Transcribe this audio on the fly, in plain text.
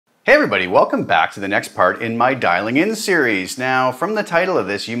Hey everybody, welcome back to the next part in my dialing in series. Now, from the title of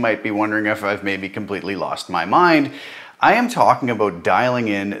this, you might be wondering if I've maybe completely lost my mind. I am talking about dialing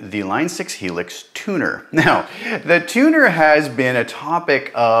in the Line 6 Helix tuner. Now, the tuner has been a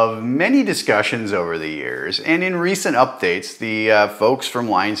topic of many discussions over the years, and in recent updates, the folks from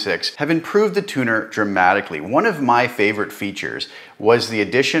Line 6 have improved the tuner dramatically. One of my favorite features was the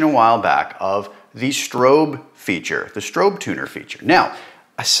addition a while back of the strobe feature, the strobe tuner feature. Now,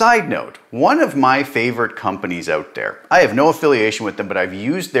 a side note, one of my favorite companies out there, I have no affiliation with them, but I've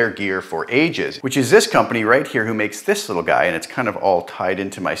used their gear for ages, which is this company right here who makes this little guy, and it's kind of all tied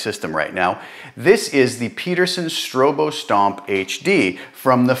into my system right now. This is the Peterson Strobo Stomp HD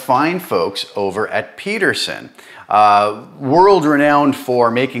from the fine folks over at Peterson. World renowned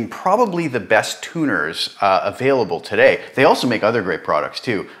for making probably the best tuners available today. They also make other great products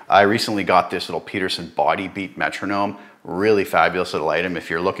too. I recently got this little Peterson Body Beat metronome. Really fabulous little item.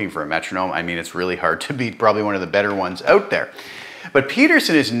 If you're looking for a metronome, I mean, it's really hard to beat, probably one of the better ones out there. But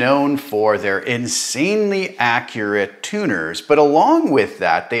Peterson is known for their insanely accurate tuners, but along with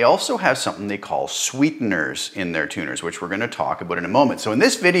that, they also have something they call sweeteners in their tuners, which we're going to talk about in a moment. So in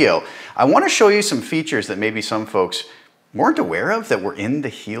this video, I want to show you some features that maybe some folks weren't aware of that were in the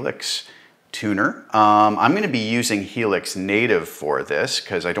Helix tuner. I'm going to be using Helix native for this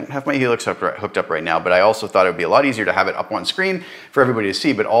because I don't have my Helix hooked up right now, but I also thought it would be a lot easier to have it up on screen for everybody to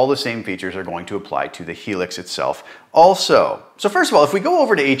see, but all the same features are going to apply to the Helix itself also. So first of all, if we go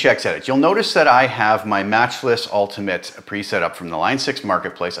over to HX Edit, you'll notice that I have my Matchless Ultimate preset up from the Line 6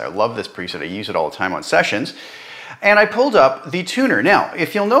 Marketplace. I love this preset. I use it all the time on sessions. And I pulled up the tuner. Now,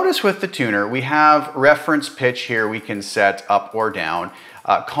 if you'll notice with the tuner, we have reference pitch here we can set up or down.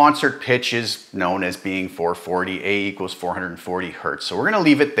 Concert pitch is known as being 440, A equals 440 Hertz. So we're gonna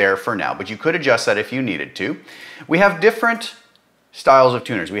leave it there for now, but you could adjust that if you needed to. We have different styles of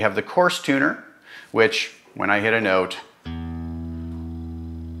tuners. We have the coarse tuner, which when I hit a note,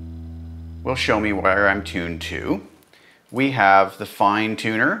 will show me where I'm tuned to. We have the fine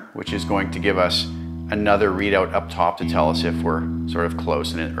tuner, which is going to give us another readout up top to tell us if we're sort of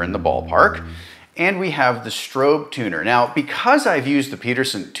close or in the ballpark. And we have the strobe tuner. Now, because I've used the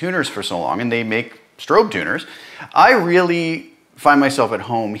Peterson tuners for so long and they make strobe tuners, I really find myself at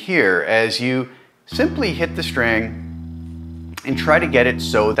home here as you simply hit the string and try to get it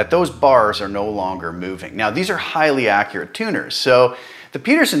so that those bars are no longer moving. Now, these are highly accurate tuners. So the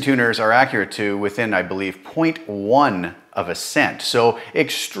Peterson tuners are accurate to within, I believe, 0.1 of a cent. So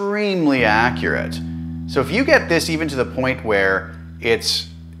extremely accurate. So if you get this even to the point where it's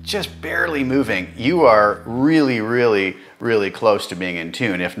just barely moving, you are really, really, really close to being in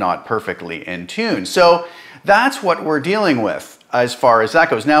tune, if not perfectly in tune. So that's what we're dealing with as far as that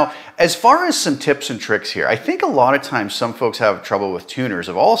goes. Now, as far as some tips and tricks here, I think a lot of times some folks have trouble with tuners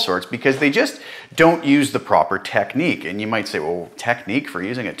of all sorts because they just don't use the proper technique. And you might say, well, technique for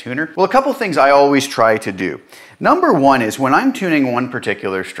using a tuner? Well, a couple things I always try to do. Number one is when I'm tuning one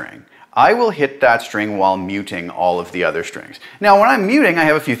particular string, I will hit that string while muting all of the other strings. Now, when I'm muting, I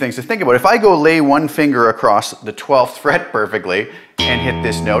have a few things to think about. If I go lay one finger across the 12th fret perfectly and hit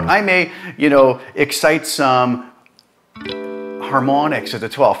this note, I may, excite some harmonics at the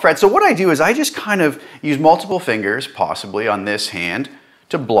 12th fret. So what I do is I just kind of use multiple fingers, possibly on this hand,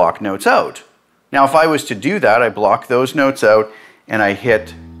 to block notes out. Now, if I was to do that, I block those notes out and I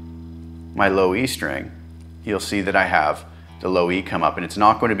hit my low E string, you'll see that I have the low E come up and it's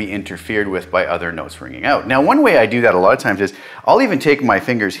not going to be interfered with by other notes ringing out. Now, one way I do that a lot of times is I'll even take my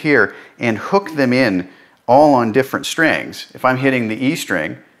fingers here and hook them in all on different strings. If I'm hitting the E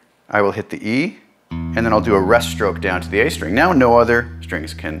string, I will hit the E and then I'll do a rest stroke down to the A string. Now no other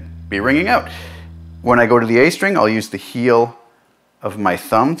strings can be ringing out. When I go to the A string, I'll use the heel of my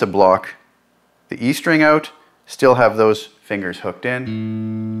thumb to block the E string out, still have those fingers hooked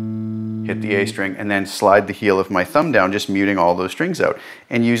in, hit the A string, and then slide the heel of my thumb down, just muting all those strings out,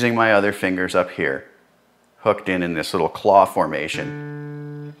 and using my other fingers up here, hooked in this little claw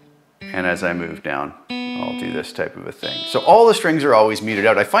formation. And as I move down, I'll do this type of a thing. So all the strings are always muted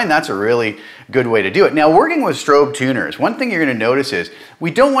out. I find that's a really good way to do it. Now, working with strobe tuners, one thing you're going to notice is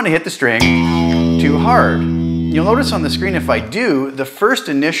we don't want to hit the string too hard. You'll notice on the screen if I do, the first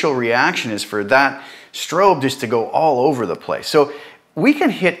initial reaction is for that strobe just to go all over the place. So we can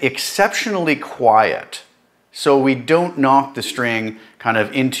hit exceptionally quiet so we don't knock the string kind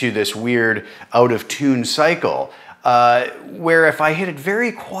of into this weird out of tune cycle. Where if I hit it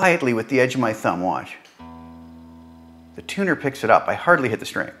very quietly with the edge of my thumb, watch, the tuner picks it up. I hardly hit the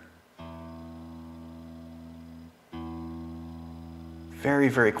string. Very,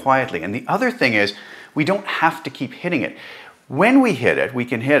 very quietly. And the other thing is, we don't have to keep hitting it. When we hit it, we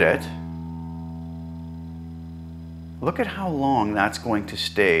can hit it. Look at how long that's going to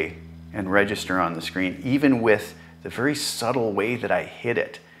stay and register on the screen, even with the very subtle way that I hit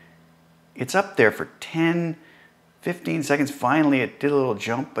it. It's up there for 10, 15 seconds. Finally, it did a little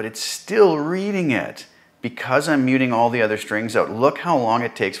jump, but it's still reading it because I'm muting all the other strings out. Look how long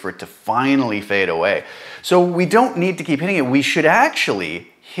it takes for it to finally fade away. So we don't need to keep hitting it. We should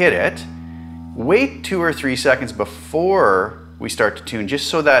actually hit it, wait 2 or 3 seconds before we start to tune, just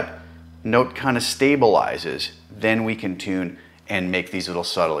so that note kind of stabilizes. Then we can tune and make these little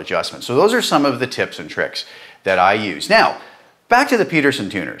subtle adjustments. So those are some of the tips and tricks that I use. Now, back to the Peterson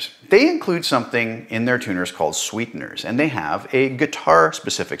tuners. They include something in their tuners called sweeteners, and they have a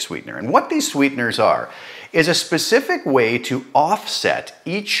guitar-specific sweetener. And what these sweeteners are is a specific way to offset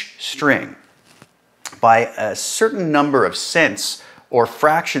each string by a certain number of cents or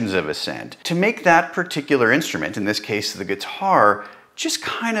fractions of a cent to make that particular instrument, in this case the guitar, just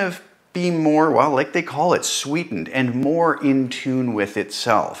kind of be more, well, like they call it, sweetened and more in tune with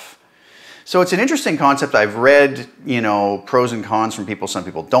itself. So it's an interesting concept. I've read, pros and cons from people. Some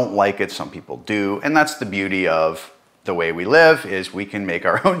people don't like it, some people do. And that's the beauty of the way we live, is we can make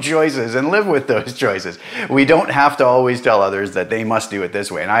our own choices and live with those choices. We don't have to always tell others that they must do it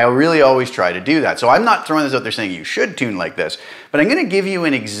this way. And I really always try to do that. So I'm not throwing this out there saying you should tune like this, but I'm going to give you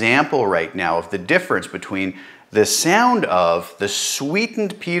an example right now of the difference between the sound of the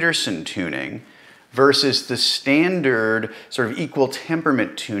sweetened Peterson tuning versus the standard sort of equal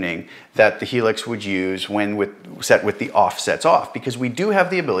temperament tuning that the Helix would use when set with the offsets off, because we do have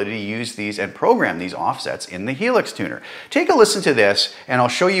the ability to use these and program these offsets in the Helix tuner. Take a listen to this and I'll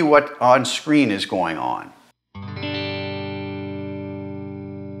show you what on screen is going on.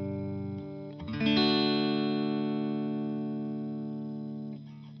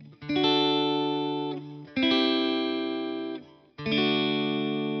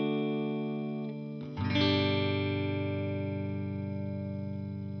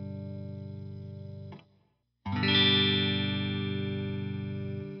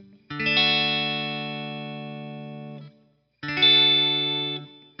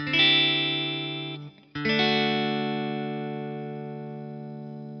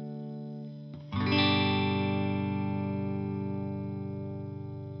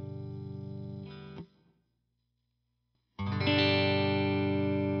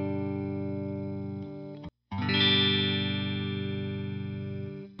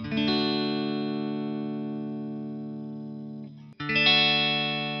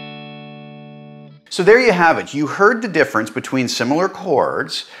 So there you have it. You heard the difference between similar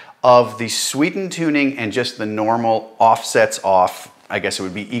chords of the sweetened tuning and just the normal offsets off, I guess it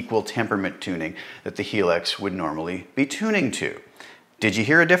would be equal temperament tuning that the Helix would normally be tuning to. Did you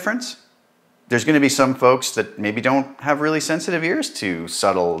hear a difference? There's going to be some folks that maybe don't have really sensitive ears to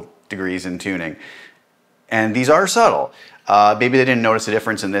subtle degrees in tuning. And these are subtle. Maybe they didn't notice a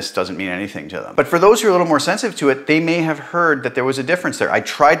difference and this doesn't mean anything to them. But for those who are a little more sensitive to it, they may have heard that there was a difference there. I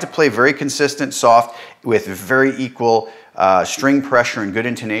tried to play very consistent, soft, with very equal string pressure and good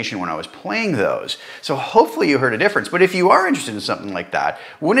intonation when I was playing those. So hopefully you heard a difference. But if you are interested in something like that,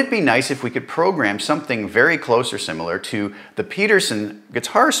 wouldn't it be nice if we could program something very close or similar to the Peterson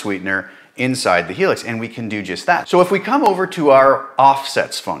guitar sweetener inside the Helix? And we can do just that. So if we come over to our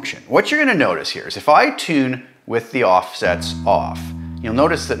offsets function, what you're going to notice here is if I tune with the offsets off, you'll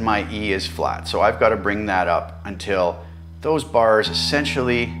notice that my E is flat. So I've got to bring that up until those bars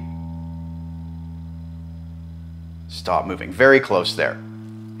essentially stop moving. Very close there.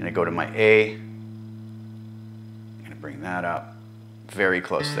 I'm going to go to my A. I'm going to bring that up. Very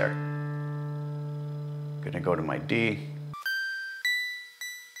close there. I'm going to go to my D.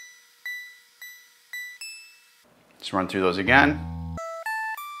 Let's run through those again.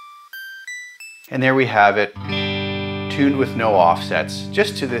 And there we have it, tuned with no offsets,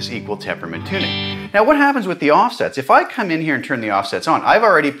 just to this equal temperament tuning. Now what happens with the offsets? If I come in here and turn the offsets on, I've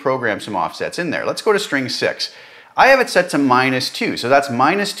already programmed some offsets in there. Let's go to string 6. I have it set to -2, so that's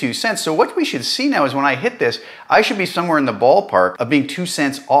 -2 cents. So what we should see now is when I hit this, I should be somewhere in the ballpark of being 2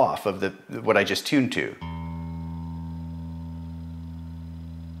 cents off of what I just tuned to.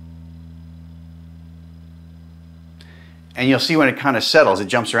 And you'll see when it kind of settles, it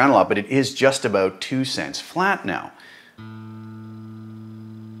jumps around a lot, but it is just about 2 cents flat now.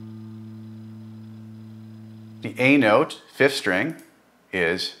 The A note, 5th string,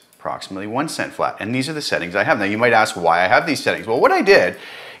 is approximately 1 cent flat. And these are the settings I have. Now you might ask why I have these settings. Well, what I did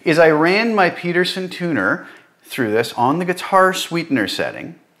is I ran my Peterson tuner through this on the guitar sweetener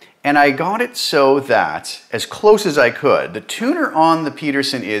setting, and I got it so that, as close as I could, the tuner on the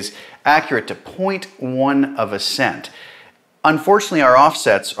Peterson is accurate to 0.1 of a cent. Unfortunately, our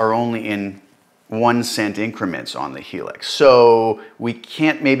offsets are only in 1 cent increments on the Helix. So we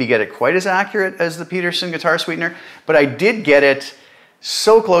can't maybe get it quite as accurate as the Peterson guitar sweetener, but I did get it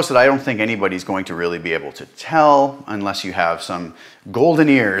so close that I don't think anybody's going to really be able to tell unless you have some golden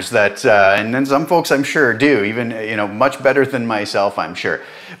ears that, and then some folks I'm sure do, even, you know, much better than myself, I'm sure.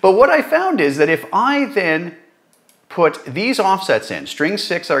 But what I found is that if I then put these offsets in, string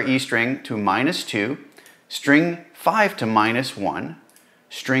 6, our E string, to -2, string 5 to -1,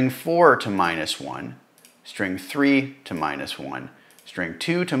 string 4 to -1, string 3 to -1, string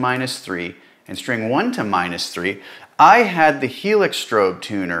 2 to -3, and string 1 to -3, I had the Helix strobe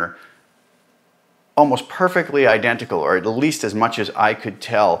tuner almost perfectly identical, or at least as much as I could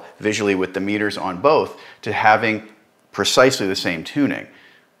tell visually with the meters on both, to having precisely the same tuning.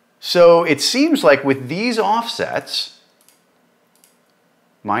 So it seems like with these offsets,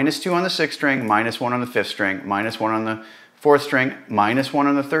 -2 on the 6th string, -1 on the 5th string, -1 on the 4th string, -1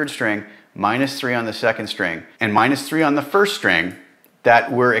 on the 3rd string, -3 on the 2nd string, and -3 on the 1st string,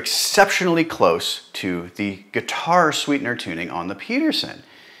 that we're exceptionally close to the guitar sweetener tuning on the Peterson.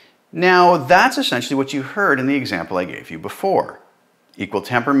 Now, that's essentially what you heard in the example I gave you before. Equal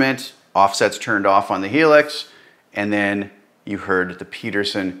temperament, offsets turned off on the Helix, and then you heard the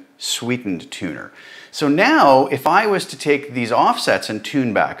Peterson sweetened tuner. So now, if I was to take these offsets and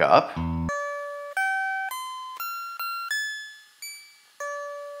tune back up,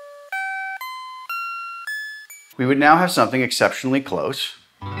 we would now have something exceptionally close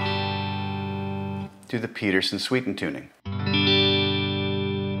to the Peterson sweetened tuning.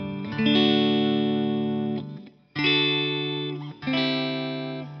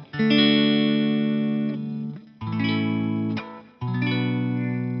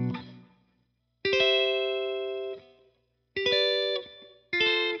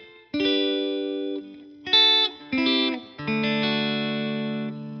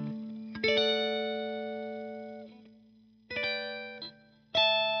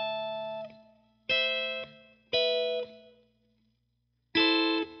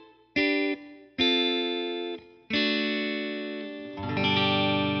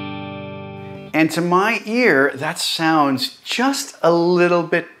 And to my ear, that sounds just a little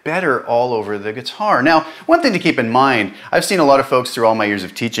bit better all over the guitar. Now, one thing to keep in mind, I've seen a lot of folks through all my years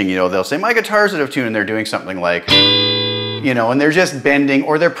of teaching, you know, they'll say, my guitar's out of tune, and they're doing something like, you know, and they're just bending,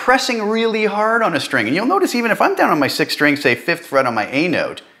 or they're pressing really hard on a string. And you'll notice even if I'm down on my 6th string, say 5th fret on my A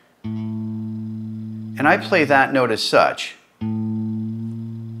note, and I play that note as such,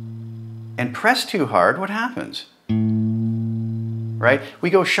 and press too hard, what happens? Right? We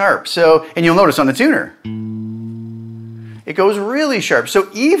go sharp. So, and you'll notice on the tuner, it goes really sharp. So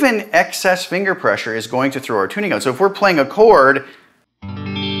even excess finger pressure is going to throw our tuning out. So if we're playing a chord,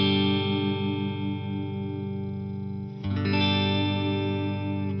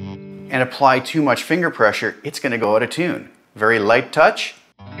 and apply too much finger pressure, it's going to go out of tune. Very light touch.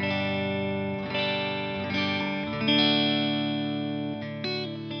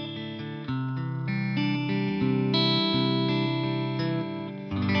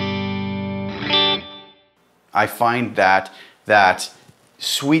 I find that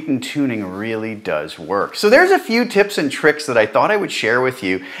sweetened tuning really does work. So there's a few tips and tricks that I thought I would share with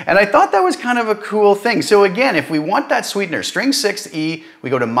you, and I thought that was kind of a cool thing. So again, if we want that sweetener, string 6 E, we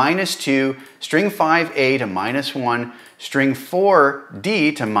go to -2, string 5 A to -1, string 4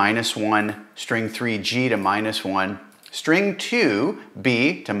 D to -1, string 3 G to -1, string 2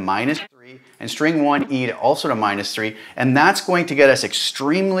 B to -3, and string 1 E to also to -3, and that's going to get us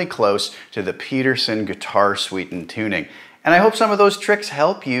extremely close to the Peterson guitar sweetened tuning. And I hope some of those tricks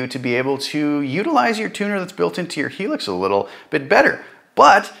help you to be able to utilize your tuner that's built into your Helix a little bit better.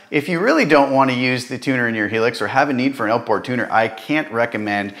 But if you really don't want to use the tuner in your Helix or have a need for an outboard tuner, I can't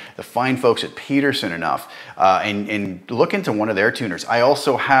recommend the fine folks at Peterson enough. And look into one of their tuners. I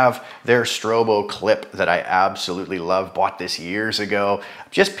also have their Strobo clip that I absolutely love. Bought this years ago.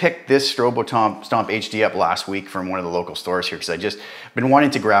 Just picked this Strobo Stomp HD up last week from one of the local stores here because I just been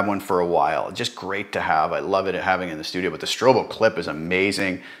wanting to grab one for a while. Just great to have. I love it having it in the studio, but the Strobo clip is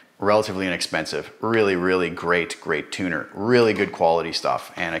amazing. Relatively inexpensive, really, really great tuner, really good quality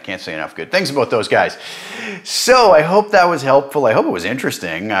stuff, and I can't say enough good things about those guys. So I hope that was helpful. I hope it was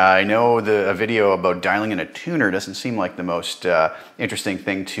interesting. I know a video about dialing in a tuner doesn't seem like the most interesting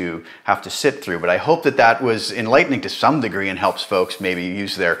thing to have to sit through, but I hope that that was enlightening to some degree and helps folks maybe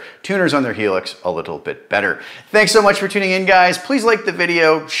use their tuners on their Helix a little bit better. Thanks so much for tuning in, guys. Please like the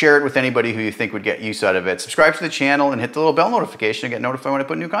video, share it with anybody who you think would get use out of it. Subscribe to the channel and hit the little bell notification to get notified when I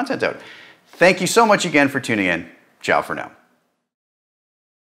put new content out. Thank you so much again for tuning in. Ciao for now.